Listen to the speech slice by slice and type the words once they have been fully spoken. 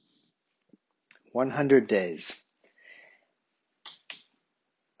100 days.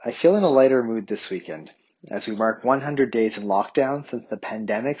 I feel in a lighter mood this weekend as we mark 100 days in lockdown since the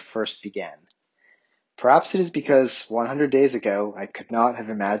pandemic first began. Perhaps it is because 100 days ago I could not have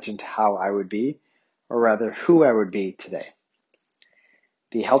imagined how I would be, or rather who I would be today.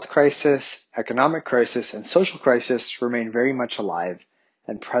 The health crisis, economic crisis, and social crisis remain very much alive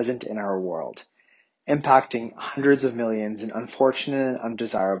and present in our world, impacting hundreds of millions in unfortunate and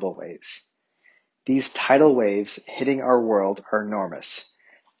undesirable ways. These tidal waves hitting our world are enormous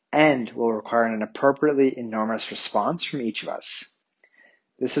and will require an appropriately enormous response from each of us.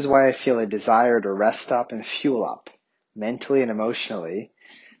 This is why I feel a desire to rest up and fuel up, mentally and emotionally,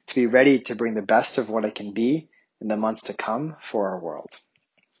 to be ready to bring the best of what I can be in the months to come for our world.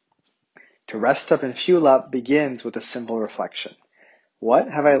 To rest up and fuel up begins with a simple reflection. What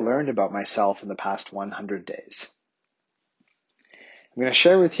have I learned about myself in the past 100 days? I'm going to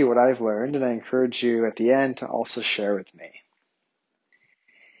share with you what I've learned, and I encourage you at the end to also share with me.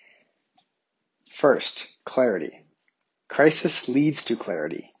 First, clarity. Crisis leads to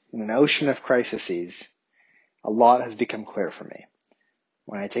clarity. In an ocean of crises, a lot has become clear for me.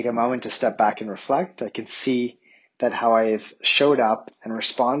 When I take a moment to step back and reflect, I can see that how I have showed up and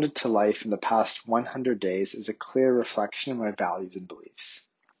responded to life in the past 100 days is a clear reflection of my values and beliefs.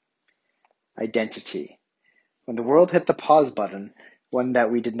 Identity. When the world hit the pause button, one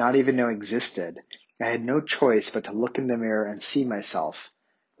that we did not even know existed, I had no choice but to look in the mirror and see myself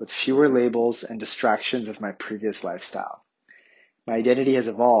with fewer labels and distractions of my previous lifestyle. My identity has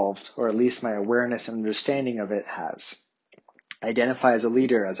evolved, or at least my awareness and understanding of it has. I identify as a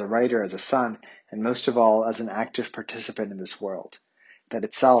leader, as a writer, as a son, and most of all, as an active participant in this world that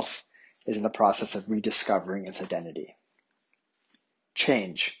itself is in the process of rediscovering its identity.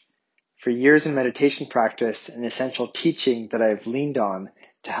 Change. For years in meditation practice, an essential teaching that I've leaned on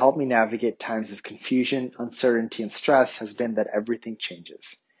to help me navigate times of confusion, uncertainty, and stress has been that everything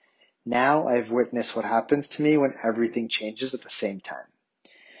changes. Now I've witnessed what happens to me when everything changes at the same time.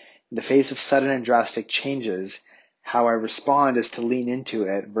 In the face of sudden and drastic changes, how I respond is to lean into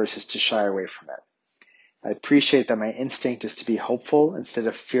it versus to shy away from it. I appreciate that my instinct is to be hopeful instead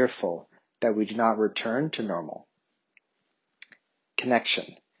of fearful that we do not return to normal. Connection.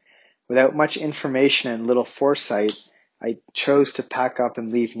 Without much information and little foresight, I chose to pack up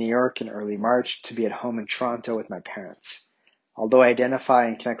and leave New York in early March to be at home in Toronto with my parents. Although I identify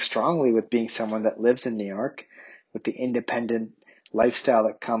and connect strongly with being someone that lives in New York, with the independent lifestyle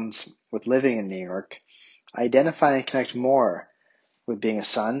that comes with living in New York, I identify and connect more with being a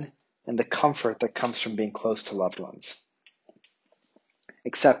son and the comfort that comes from being close to loved ones.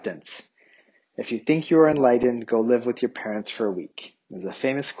 Acceptance. If you think you are enlightened, go live with your parents for a week. There's a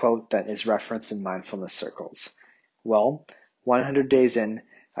famous quote that is referenced in mindfulness circles. Well, 100 days in,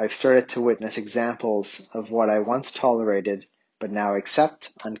 I've started to witness examples of what I once tolerated but now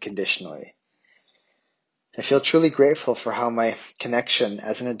accept unconditionally. I feel truly grateful for how my connection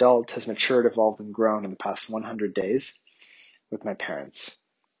as an adult has matured, evolved, and grown in the past 100 days with my parents.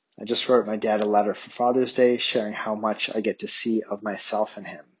 I just wrote my dad a letter for Father's Day, sharing how much I get to see of myself in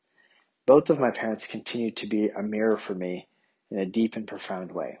him. Both of my parents continue to be a mirror for me in a deep and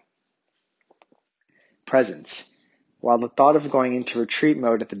profound way. Presence. While the thought of going into retreat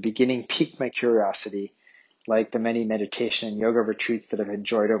mode at the beginning piqued my curiosity, like the many meditation and yoga retreats that I've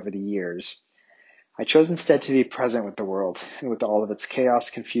enjoyed over the years, I chose instead to be present with the world and with all of its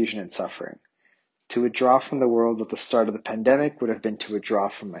chaos, confusion, and suffering. To withdraw from the world at the start of the pandemic would have been to withdraw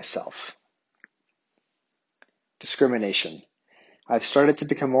from myself. Discrimination. I've started to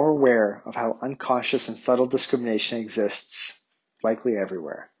become more aware of how unconscious and subtle discrimination exists, likely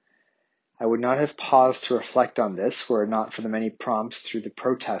everywhere. I would not have paused to reflect on this were it not for the many prompts through the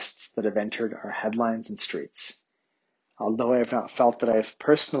protests that have entered our headlines and streets. Although I have not felt that I have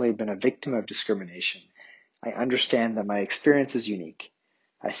personally been a victim of discrimination, I understand that my experience is unique.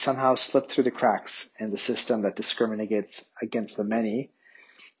 I somehow slipped through the cracks in the system that discriminates against the many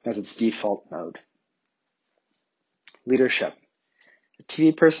as its default mode. Leadership. A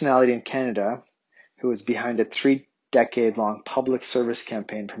TV personality in Canada who was behind a 3-decade-long public service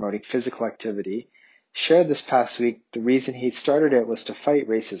campaign promoting physical activity shared this past week the reason he started it was to fight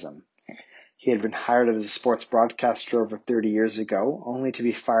racism. He had been hired as a sports broadcaster over 30 years ago, only to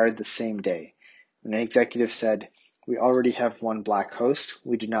be fired the same day, when an executive said, "We already have one black host,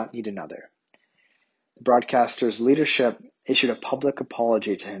 we do not need another." The broadcaster's leadership issued a public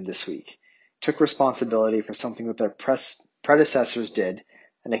apology to him this week, took responsibility for something that their predecessors did,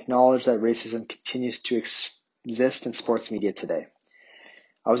 and acknowledged that racism continues to exist in sports media today.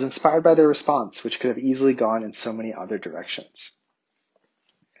 I was inspired by their response, which could have easily gone in so many other directions.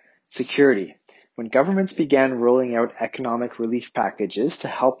 Security. When governments began rolling out economic relief packages to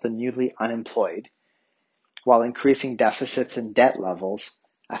help the newly unemployed, while increasing deficits and debt levels,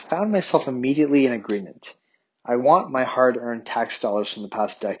 I found myself immediately in agreement. I want my hard-earned tax dollars from the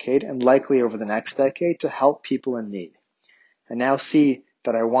past decade and likely over the next decade to help people in need. I now see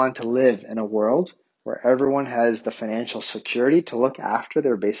that I want to live in a world where everyone has the financial security to look after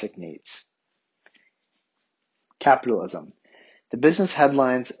their basic needs. Capitalism. The business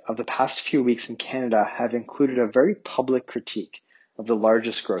headlines of the past few weeks in Canada have included a very public critique of the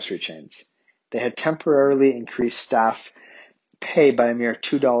largest grocery chains. They had temporarily increased staff pay by a mere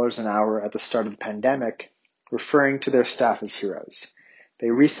 $2 an hour at the start of the pandemic, referring to their staff as heroes.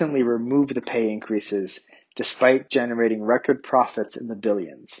 They recently removed the pay increases despite generating record profits in the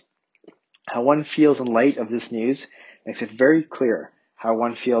billions. How one feels in light of this news makes it very clear how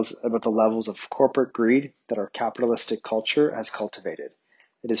one feels about the levels of corporate greed that our capitalistic culture has cultivated.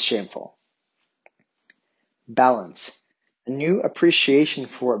 It is shameful. Balance. A new appreciation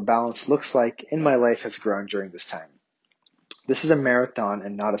for what balance looks like in my life has grown during this time. This is a marathon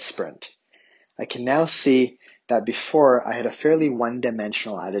and not a sprint. I can now see that before I had a fairly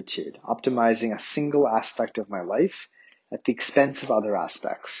one-dimensional attitude, optimizing a single aspect of my life at the expense of other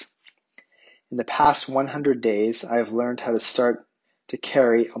aspects. In the past 100 days, I have learned how to start to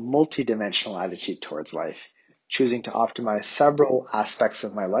carry a multi-dimensional attitude towards life, choosing to optimize several aspects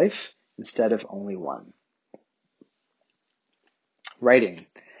of my life instead of only one. Writing.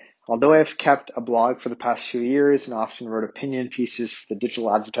 Although I have kept a blog for the past few years and often wrote opinion pieces for the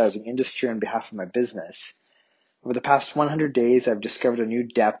digital advertising industry on behalf of my business, over the past 100 days, I've discovered a new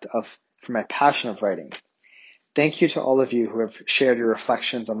depth for my passion of writing. Thank you to all of you who have shared your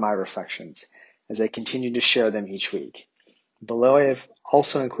reflections on my reflections as I continue to share them each week. Below, I have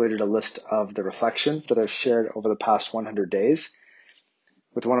also included a list of the reflections that I've shared over the past 100 days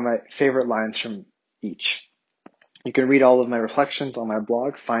with one of my favorite lines from each. You can read all of my reflections on my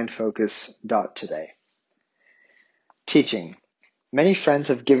blog, findfocus.today. Teaching. Many friends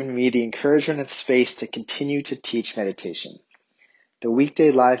have given me the encouragement and space to continue to teach meditation. The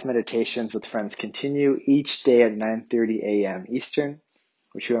weekday live meditations with friends continue each day at 9:30 a.m. Eastern,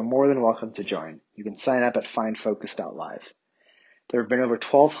 which you are more than welcome to join. You can sign up at findfocus.live. There have been over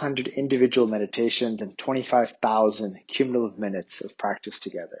 1,200 individual meditations and 25,000 cumulative minutes of practice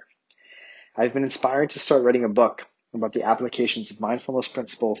together. I've been inspired to start writing a book about the applications of mindfulness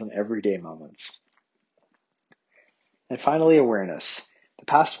principles in everyday moments. And finally, awareness. The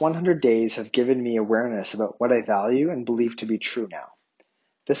past 100 days have given me awareness about what I value and believe to be true now.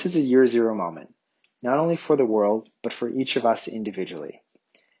 This is a year zero moment, not only for the world, but for each of us individually.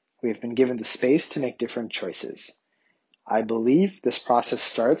 We have been given the space to make different choices. I believe this process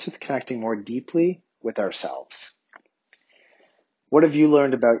starts with connecting more deeply with ourselves. What have you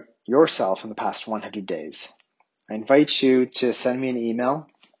learned about yourself in the past 100 days? I invite you to send me an email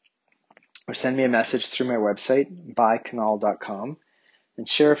or send me a message through my website, bykanal.com, and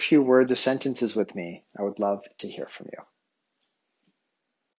share a few words or sentences with me. I would love to hear from you.